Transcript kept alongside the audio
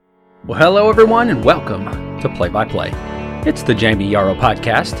Well, hello everyone, and welcome to Play by Play. It's the Jamie Yarrow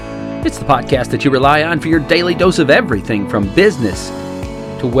Podcast. It's the podcast that you rely on for your daily dose of everything from business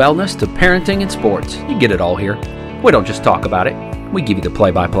to wellness to parenting and sports. You get it all here. We don't just talk about it. We give you the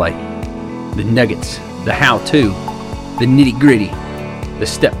play-by-play. The nuggets, the how-to, the nitty-gritty, the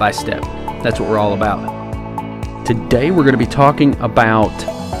step-by-step. That's what we're all about. Today we're going to be talking about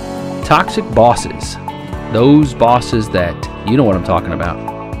toxic bosses. Those bosses that, you know what I'm talking about.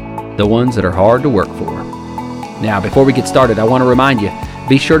 The ones that are hard to work for. Now, before we get started, I want to remind you,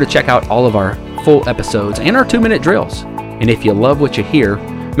 be sure to check out all of our full episodes and our 2-minute drills. And if you love what you hear,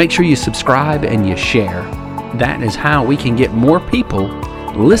 make sure you subscribe and you share. That is how we can get more people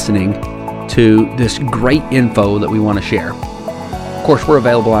listening to this great info that we want to share. Of course, we're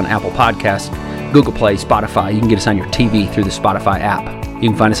available on Apple Podcasts, Google Play, Spotify. You can get us on your TV through the Spotify app. You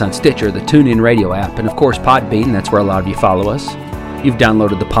can find us on Stitcher, the TuneIn Radio app, and of course Podbean. That's where a lot of you follow us. You've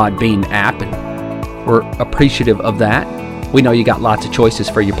downloaded the Podbean app, and we're appreciative of that. We know you got lots of choices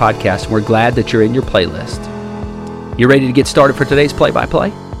for your podcast, and we're glad that you're in your playlist. You ready to get started for today's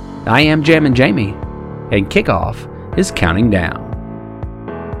play-by-play? I am Jammin' Jamie, and kickoff is counting down.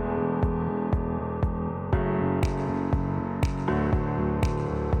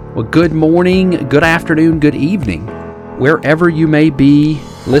 Well, good morning, good afternoon, good evening. Wherever you may be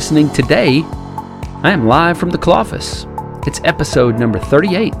listening today, I am live from the Clawfus. It's episode number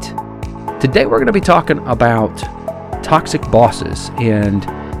 38. Today we're going to be talking about toxic bosses and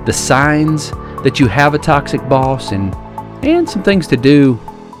the signs that you have a toxic boss and some things to do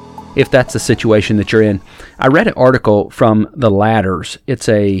if that's the situation that you're in. I read an article from The Ladders. It's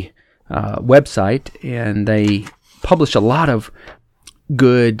a website, and they publish a lot of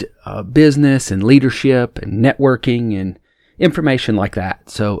good business and leadership and networking and information like that.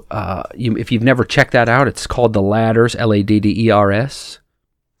 So if you've never checked that out, it's called The Ladders, Ladders.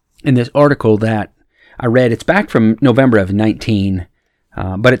 In this article that I read, it's back from November of 19,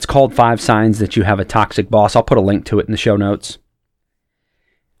 but it's called 5 Signs That You Have a Toxic Boss. I'll put a link to it in the show notes.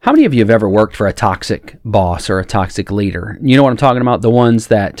 How many of you have ever worked for a toxic boss or a toxic leader? You know what I'm talking about? The ones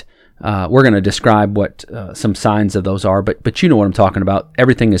that we're going to describe what some signs of those are, but you know what I'm talking about.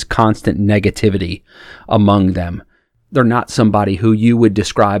 Everything is constant negativity among them. They're not somebody who you would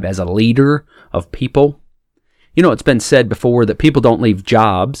describe as a leader of people. You know, it's been said before that people don't leave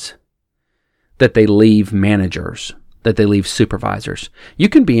jobs, that they leave managers, that they leave supervisors. You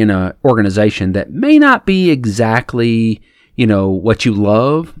can be in an organization that may not be exactly, what you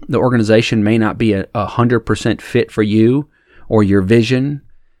love. The organization may not be 100% fit for you or your vision.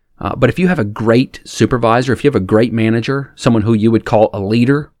 But if you have a great supervisor, if you have a great manager, someone who you would call a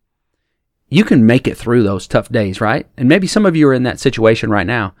leader, you can make it through those tough days, right? And maybe some of you are in that situation right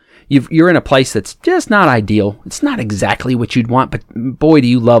now. You're in a place that's just not ideal. It's not exactly what you'd want, but boy, do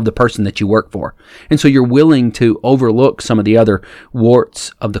you love the person that you work for. And so you're willing to overlook some of the other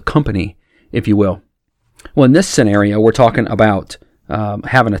warts of the company, if you will. Well, in this scenario, we're talking about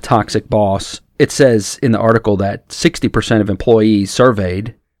having a toxic boss. It says in the article that 60% of employees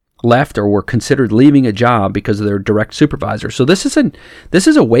surveyed left or were considered leaving a job because of their direct supervisor. So this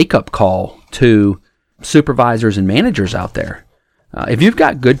is a wake-up call to supervisors and managers out there. If you've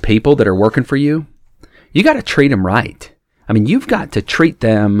got good people that are working for you, you got to treat them right. I mean, you've got to treat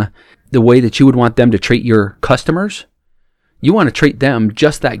them the way that you would want them to treat your customers. You want to treat them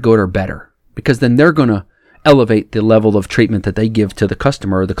just that good or better, because then they're going to elevate the level of treatment that they give to the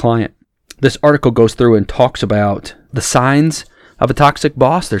customer or the client. This article goes through and talks about the signs of a toxic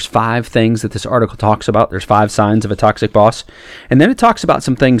boss. There's 5 things that this article talks about. There's 5 signs of a toxic boss. And then it talks about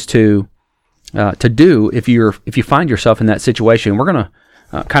some things to do if you find yourself in that situation. We're going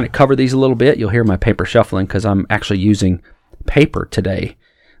to kind of cover these a little bit. You'll hear my paper shuffling because I'm actually using paper today.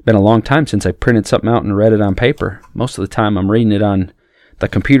 Been a long time since I printed something out and read it on paper. Most of the time I'm reading it on the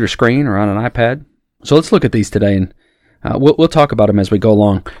computer screen or on an iPad. So let's look at these today, and we'll talk about them as we go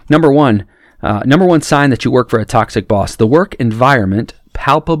along. Number one sign that you work for a toxic boss: the work environment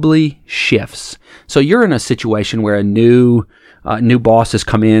palpably shifts. So you're in a situation where a new boss has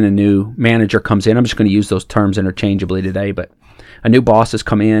come in, a new manager comes in. I'm just going to use those terms interchangeably today, but a new boss has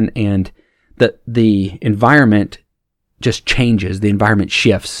come in, and the environment just changes. The environment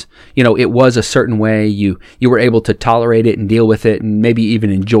shifts. It was a certain way. You were able to tolerate it and deal with it, and maybe even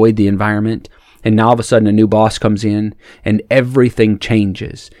enjoyed the environment. And now all of a sudden a new boss comes in and everything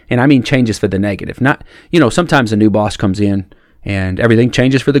changes. And I mean changes for the negative. Not, sometimes a new boss comes in and everything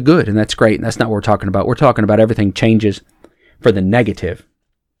changes for the good, and that's great. And that's not what we're talking about. We're talking about everything changes for the negative.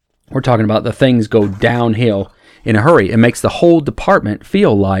 We're talking about the things go downhill in a hurry. It makes the whole department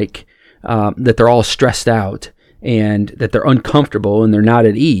feel like that they're all stressed out and that they're uncomfortable and they're not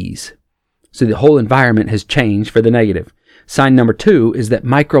at ease. So the whole environment has changed for the negative. Sign number 2 is that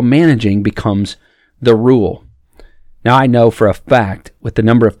micromanaging becomes the rule. Now, I know for a fact, with the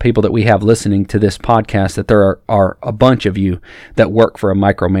number of people that we have listening to this podcast, that there are a bunch of you that work for a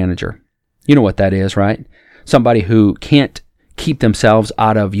micromanager. You know what that is, right? Somebody who can't keep themselves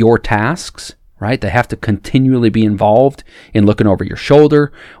out of your tasks, right? They have to continually be involved in looking over your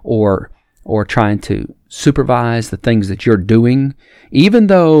shoulder or trying to supervise the things that you're doing, even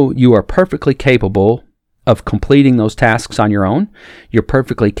though you are perfectly capable of completing those tasks on your own. You're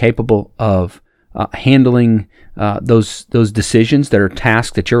perfectly capable of handling those decisions that are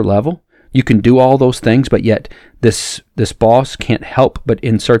tasked at your level. You can do all those things, but yet this boss can't help but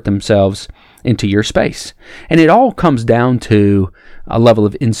insert themselves into your space. And it all comes down to a level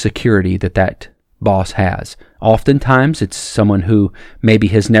of insecurity that boss has. Oftentimes, it's someone who maybe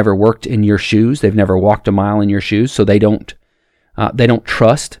has never worked in your shoes. They've never walked a mile in your shoes, so they don't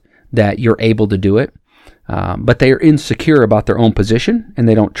trust that you're able to do it. But they are insecure about their own position, and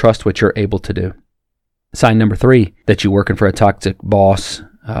they don't trust what you're able to do. Sign number 3, that you're working for a toxic boss.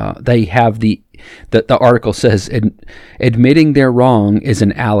 They have the article says, admitting they're wrong is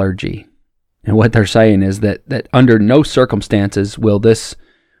an allergy. And what they're saying is that under no circumstances will this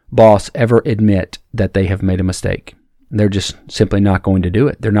boss ever admit that they have made a mistake. They're just simply not going to do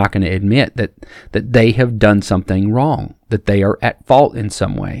it. They're not going to admit that they have done something wrong, that they are at fault in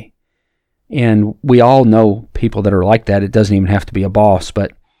some way. And we all know people that are like that. It doesn't even have to be a boss,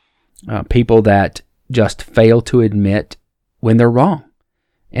 but people that just fail to admit when they're wrong.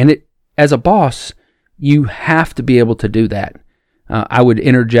 And as a boss, you have to be able to do that. I would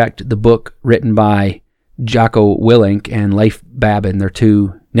interject the book written by Jocko Willink and Leif Babin. They're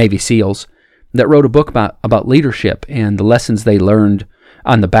 2 Navy SEALs that wrote a book about leadership and the lessons they learned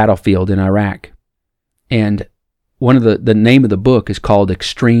on the battlefield in Iraq. And one of the name of the book is called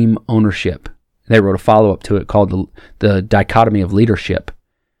Extreme Ownership. They wrote a follow-up to it called the Dichotomy of Leadership.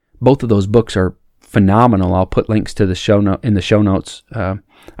 Both of those books are phenomenal. I'll put links to in the show notes.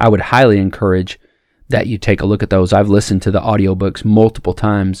 I would highly encourage that you take a look at those. I've listened to the audiobooks multiple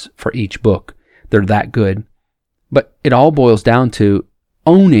times for each book. They're that good. But it all boils down to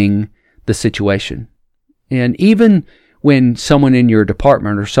owning the situation. And even when someone in your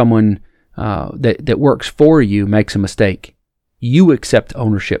department or someone that works for you makes a mistake, you accept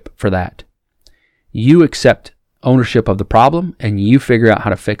ownership for that. You accept ownership of the problem and you figure out how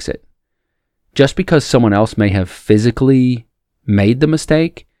to fix it. Just because someone else may have physically made the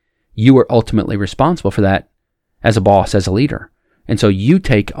mistake, you are ultimately responsible for that as a boss, as a leader. And so you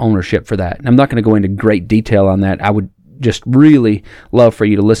take ownership for that. And I'm not going to go into great detail on that. I would just really love for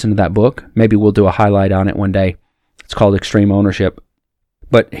you to listen to that book. Maybe we'll do a highlight on it one day. It's called Extreme Ownership.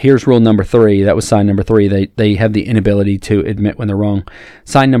 But here's rule number 3. That was sign number 3. They have the inability to admit when they're wrong.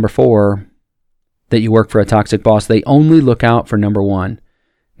 Sign number 4, that you work for a toxic boss. They only look out for number 1.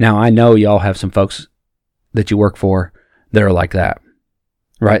 Now, I know y'all have some folks that you work for that are like that,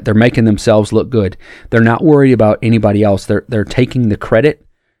 right? They're making themselves look good. They're not worried about anybody else. They're taking the credit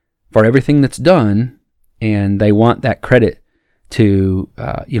for everything that's done, and they want that credit to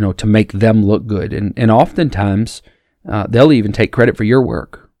make them look good. And oftentimes, they'll even take credit for your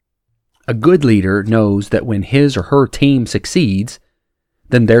work. A good leader knows that when his or her team succeeds,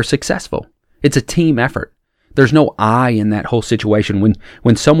 then they're successful. It's a team effort. There's no I in that whole situation.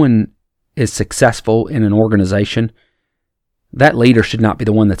 When someone is successful in an organization, that leader should not be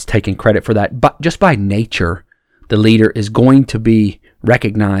the one that's taking credit for that. But just by nature, the leader is going to be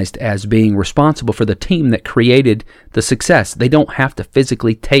recognized as being responsible for the team that created the success. They don't have to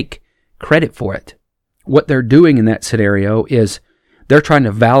physically take credit for it. What they're doing in that scenario is they're trying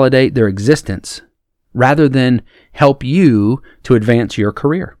to validate their existence rather than help you to advance your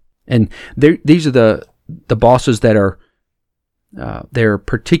career. And these are the bosses that are they're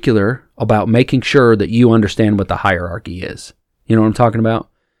particular about making sure that you understand what the hierarchy is. You know what I'm talking about?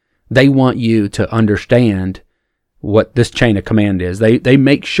 They want you to understand what this chain of command is. They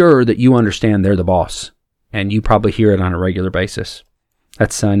make sure that you understand they're the boss, and you probably hear it on a regular basis.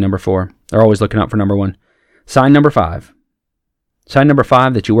 That's sign number 4. They're always looking out for number 1. Sign number 5. Sign number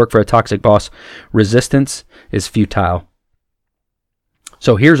 5, that you work for a toxic boss. Resistance is futile.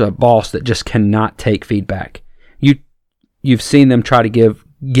 So here's a boss that just cannot take feedback. You've seen them try to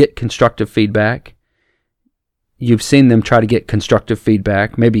get constructive feedback. You've seen them try to get constructive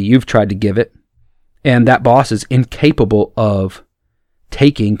feedback. Maybe you've tried to give it. And that boss is incapable of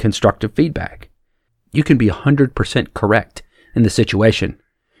taking constructive feedback. You can be 100% correct in the situation.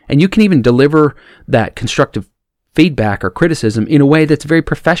 And you can even deliver that constructive feedback or criticism in a way that's very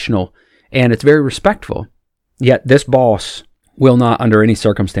professional and it's very respectful. Yet this boss will not, under any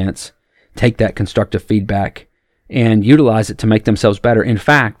circumstance, take that constructive feedback and utilize it to make themselves better. In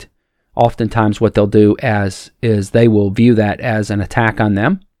fact, oftentimes what they'll do is they will view that as an attack on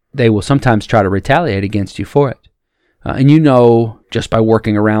them. They will sometimes try to retaliate against you for it. And you know, just by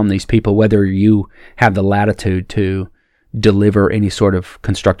working around these people, whether you have the latitude to deliver any sort of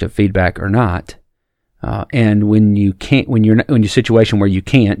constructive feedback or not. And when you can't, when you're in a situation where you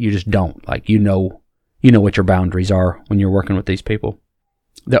can't, you just don't. Like, you know what your boundaries are when you're working with these people.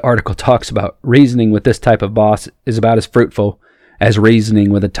 The article talks about reasoning with this type of boss is about as fruitful as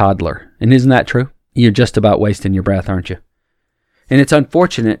reasoning with a toddler. And isn't that true? You're just about wasting your breath, aren't you? And it's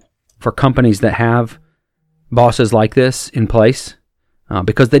unfortunate for companies that have bosses like this in place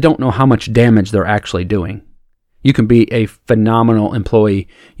because they don't know how much damage they're actually doing. You can be a phenomenal employee.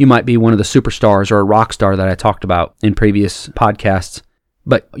 You might be one of the superstars or a rock star that I talked about in previous podcasts,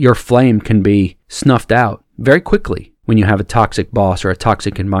 but your flame can be snuffed out very quickly when you have a toxic boss or a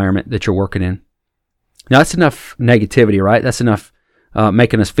toxic environment that you're working in. Now, that's enough negativity, right? That's enough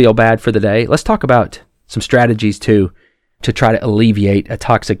making us feel bad for the day. Let's talk about some strategies to try to alleviate a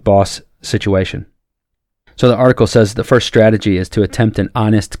toxic boss situation. So the article says the first strategy is to attempt an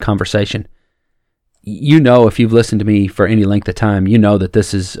honest conversation. You know, if you've listened to me for any length of time, you know that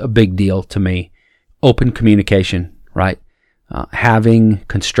this is a big deal to me. Open communication, right? Having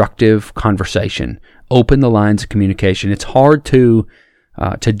constructive conversation. Open the lines of communication. It's hard to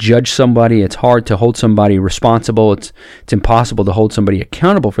judge somebody. It's hard to hold somebody responsible. It's impossible to hold somebody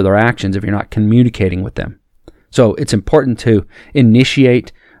accountable for their actions if you're not communicating with them. So it's important to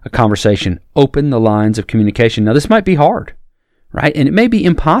initiate a conversation. Open the lines of communication. Now, this might be hard, right? And it may be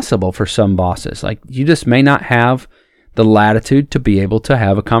impossible for some bosses. Like, you just may not have the latitude to be able to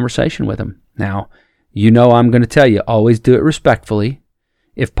have a conversation with them. Now, you know I'm going to tell you, always do it respectfully.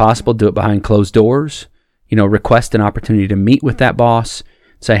 If possible, do it behind closed doors. Request an opportunity to meet with that boss.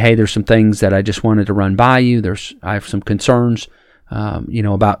 Say, hey, there's some things that I just wanted to run by you. I have some concerns,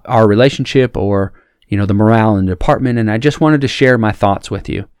 about our relationship or, the morale in the department, and I just wanted to share my thoughts with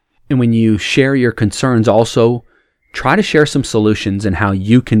you. And when you share your concerns, also try to share some solutions and how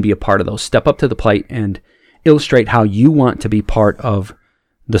you can be a part of those. Step up to the plate and illustrate how you want to be part of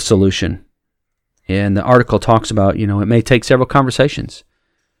the solution. And the article talks about, it may take several conversations.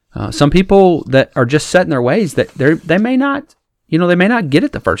 Some people that are just set in their ways that they may not get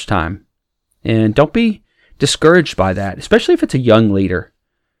it the first time. And don't be discouraged by that, especially if it's a young leader.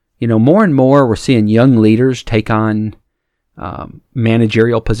 More and more we're seeing young leaders take on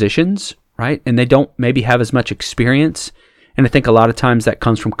managerial positions, right? And they don't maybe have as much experience. And I think a lot of times that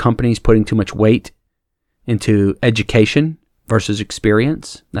comes from companies putting too much weight into education versus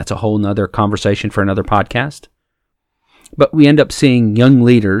experience. That's a whole nother conversation for another podcast. But we end up seeing young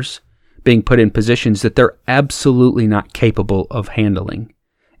leaders being put in positions that they're absolutely not capable of handling.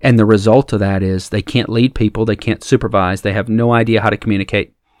 And the result of that is they can't lead people, they can't supervise, they have no idea how to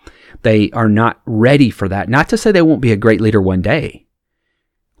communicate. They are not ready for that. Not to say they won't be a great leader one day.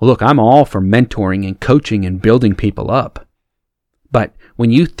 Well, look, I'm all for mentoring and coaching and building people up. But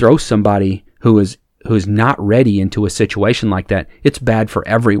when you throw somebody who is not ready into a situation like that, it's bad for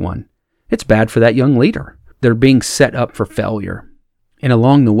everyone. It's bad for that young leader. They're being set up for failure. And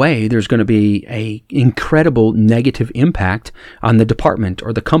along the way, there's going to be an incredible negative impact on the department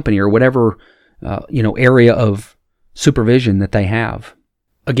or the company or whatever area of supervision that they have.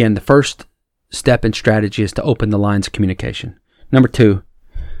 Again, the first step in strategy is to open the lines of communication. Number 2,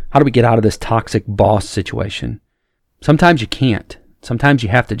 how do we get out of this toxic boss situation? Sometimes you can't. Sometimes you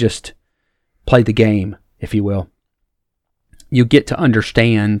have to just play the game, if you will. You get to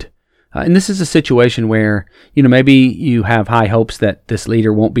understand, and this is a situation where, maybe you have high hopes that this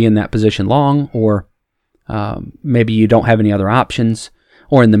leader won't be in that position long, or maybe you don't have any other options,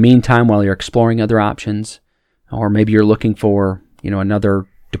 or in the meantime, while you're exploring other options, or maybe you're looking for, another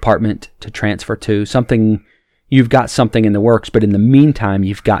department to transfer to, you've got something in the works, but in the meantime,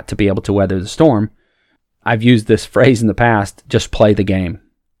 you've got to be able to weather the storm. I've used this phrase in the past, just play the game,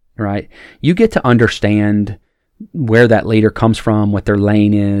 right? You get to understand where that leader comes from, what their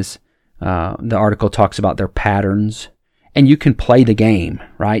lane is. The article talks about their patterns, and you can play the game,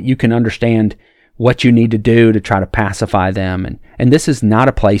 right? You can understand what you need to do to try to pacify them. And this is not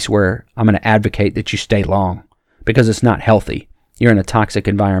a place where I'm going to advocate that you stay long, because it's not healthy. You're in a toxic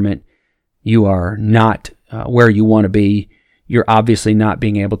environment. You are not where you want to be. You're obviously not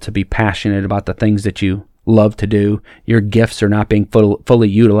being able to be passionate about the things that you love to do. Your gifts are not being fully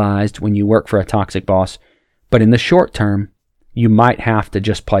utilized when you work for a toxic boss. But in the short term, you might have to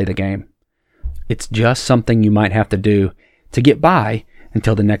just play the game. It's just something you might have to do to get by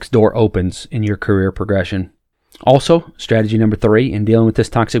until the next door opens in your career progression. Also, strategy number 3 in dealing with this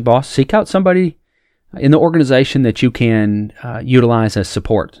toxic boss, seek out somebody in the organization that you can utilize as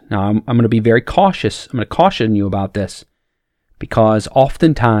support. Now, I'm going to be very cautious. I'm going to caution you about this because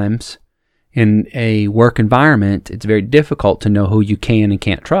oftentimes in a work environment, it's very difficult to know who you can and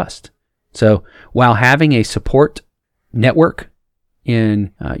can't trust. So while having a support network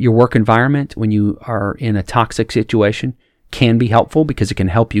in your work environment when you are in a toxic situation can be helpful because it can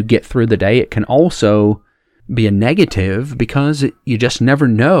help you get through the day, it can also be a negative because you just never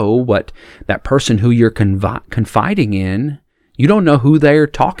know what that person who you're confiding in, you don't know who they're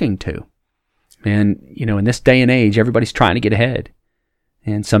talking to. And, in this day and age, everybody's trying to get ahead.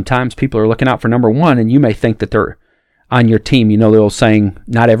 And sometimes people are looking out for number one, and you may think that they're on your team. The old saying,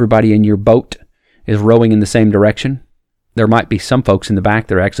 not everybody in your boat is rowing in the same direction. There might be some folks in the back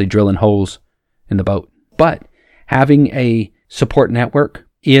that are actually drilling holes in the boat. But having a support network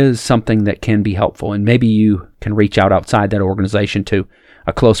is something that can be helpful. And maybe you can reach out outside that organization to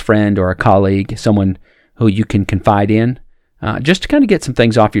a close friend or a colleague, someone who you can confide in, just to kind of get some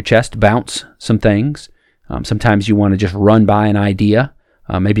things off your chest, bounce some things. Sometimes you want to just run by an idea,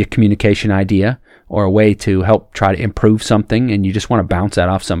 maybe a communication idea or a way to help try to improve something, and you just want to bounce that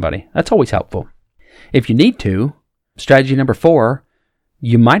off somebody. That's always helpful. If you need to, strategy number 4,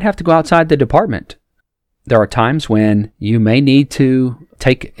 you might have to go outside the department. There are times when you may need to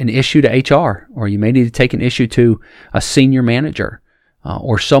take an issue to HR, or you may need to take an issue to a senior manager,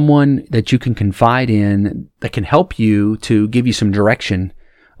 or someone that you can confide in that can help you to give you some direction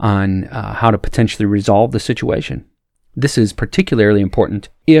on how to potentially resolve the situation. This is particularly important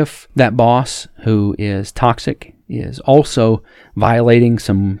if that boss who is toxic is also violating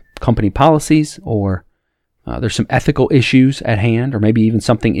some company policies, or there's some ethical issues at hand, or maybe even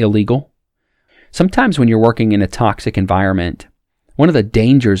something illegal. Sometimes when you're working in a toxic environment, one of the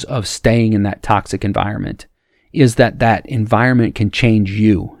dangers of staying in that toxic environment is that that environment can change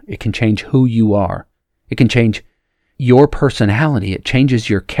you. It can change who you are. It can change your personality. It changes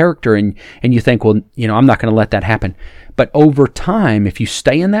your character, and you think, well, I'm not going to let that happen. But over time, if you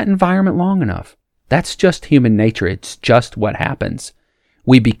stay in that environment long enough, that's just human nature. It's just what happens.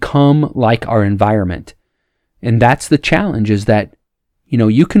 We become like our environment. And that's the challenge, is that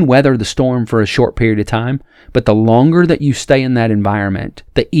you can weather the storm for a short period of time, but the longer that you stay in that environment,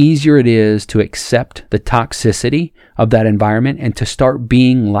 the easier it is to accept the toxicity of that environment and to start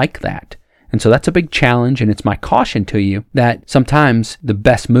being like that. And so that's a big challenge, and it's my caution to you that sometimes the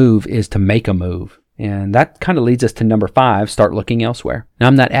best move is to make a move. And that kind of leads us to number 5, start looking elsewhere. Now,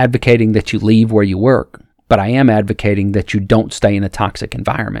 I'm not advocating that you leave where you work, but I am advocating that you don't stay in a toxic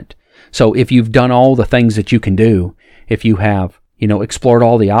environment. So if you've done all the things that you can do, if you have explored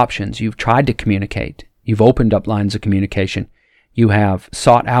all the options, you've tried to communicate, you've opened up lines of communication, you have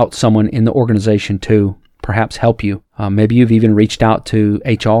sought out someone in the organization to perhaps help you. Maybe you've even reached out to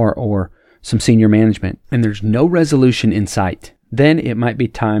HR or some senior management, and there's no resolution in sight. Then it might be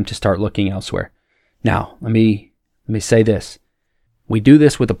time to start looking elsewhere. Now, let me say this. We do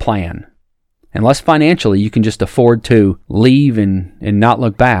this with a plan. Unless financially you can just afford to leave and not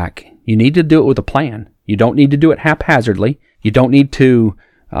look back, you need to do it with a plan. You don't need to do it haphazardly. You don't need to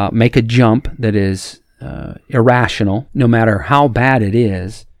make a jump that is irrational, no matter how bad it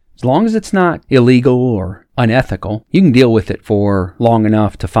is. As long as it's not illegal or unethical, you can deal with it for long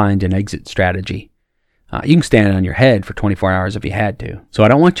enough to find an exit strategy. You can stand on your head for 24 hours if you had to. So I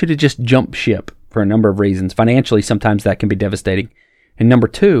don't want you to just jump ship for a number of reasons. Financially, sometimes that can be devastating. And number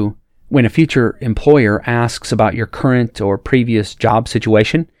 2, when a future employer asks about your current or previous job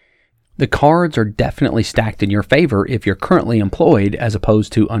situation, the cards are definitely stacked in your favor if you're currently employed as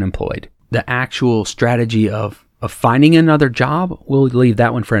opposed to unemployed. The actual strategy of finding another job, we'll leave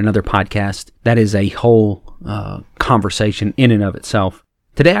that one for another podcast. That is a whole conversation in and of itself.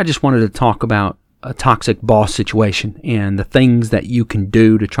 Today, I just wanted to talk about a toxic boss situation and the things that you can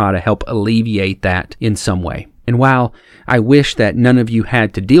do to try to help alleviate that in some way. And while I wish that none of you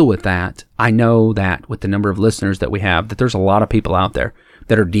had to deal with that, I know that with the number of listeners that we have, that there's a lot of people out there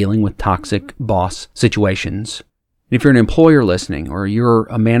that are dealing with toxic boss situations. And if you're an employer listening, or you're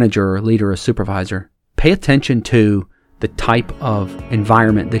a manager, or leader, or supervisor, pay attention to the type of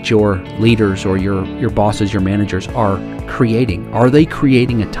environment that your leaders or your bosses, your managers are creating. Are they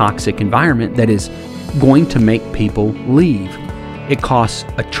creating a toxic environment that is going to make people leave? It costs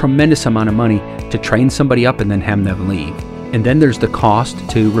a tremendous amount of money to train somebody up and then have them leave. And then there's the cost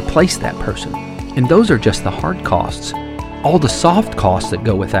to replace that person. And those are just the hard costs. All the soft costs that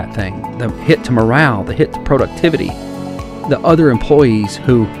go with that thing, the hit to morale, the hit to productivity, the other employees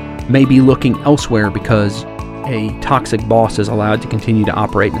who may be looking elsewhere because a toxic boss is allowed to continue to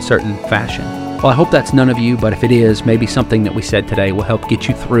operate in a certain fashion. Well, I hope that's none of you, but if it is, maybe something that we said today will help get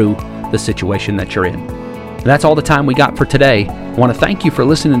you through the situation that you're in. And that's all the time we got for today. I want to thank you for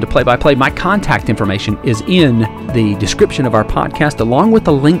listening to Play by Play. My contact information is in the description of our podcast, along with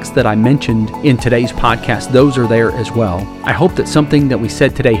the links that I mentioned in today's podcast. Those are there as well. I hope that something that we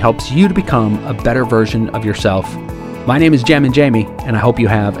said today helps you to become a better version of yourself. My name is Jammin' Jamie, and I hope you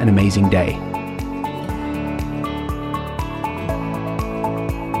have an amazing day.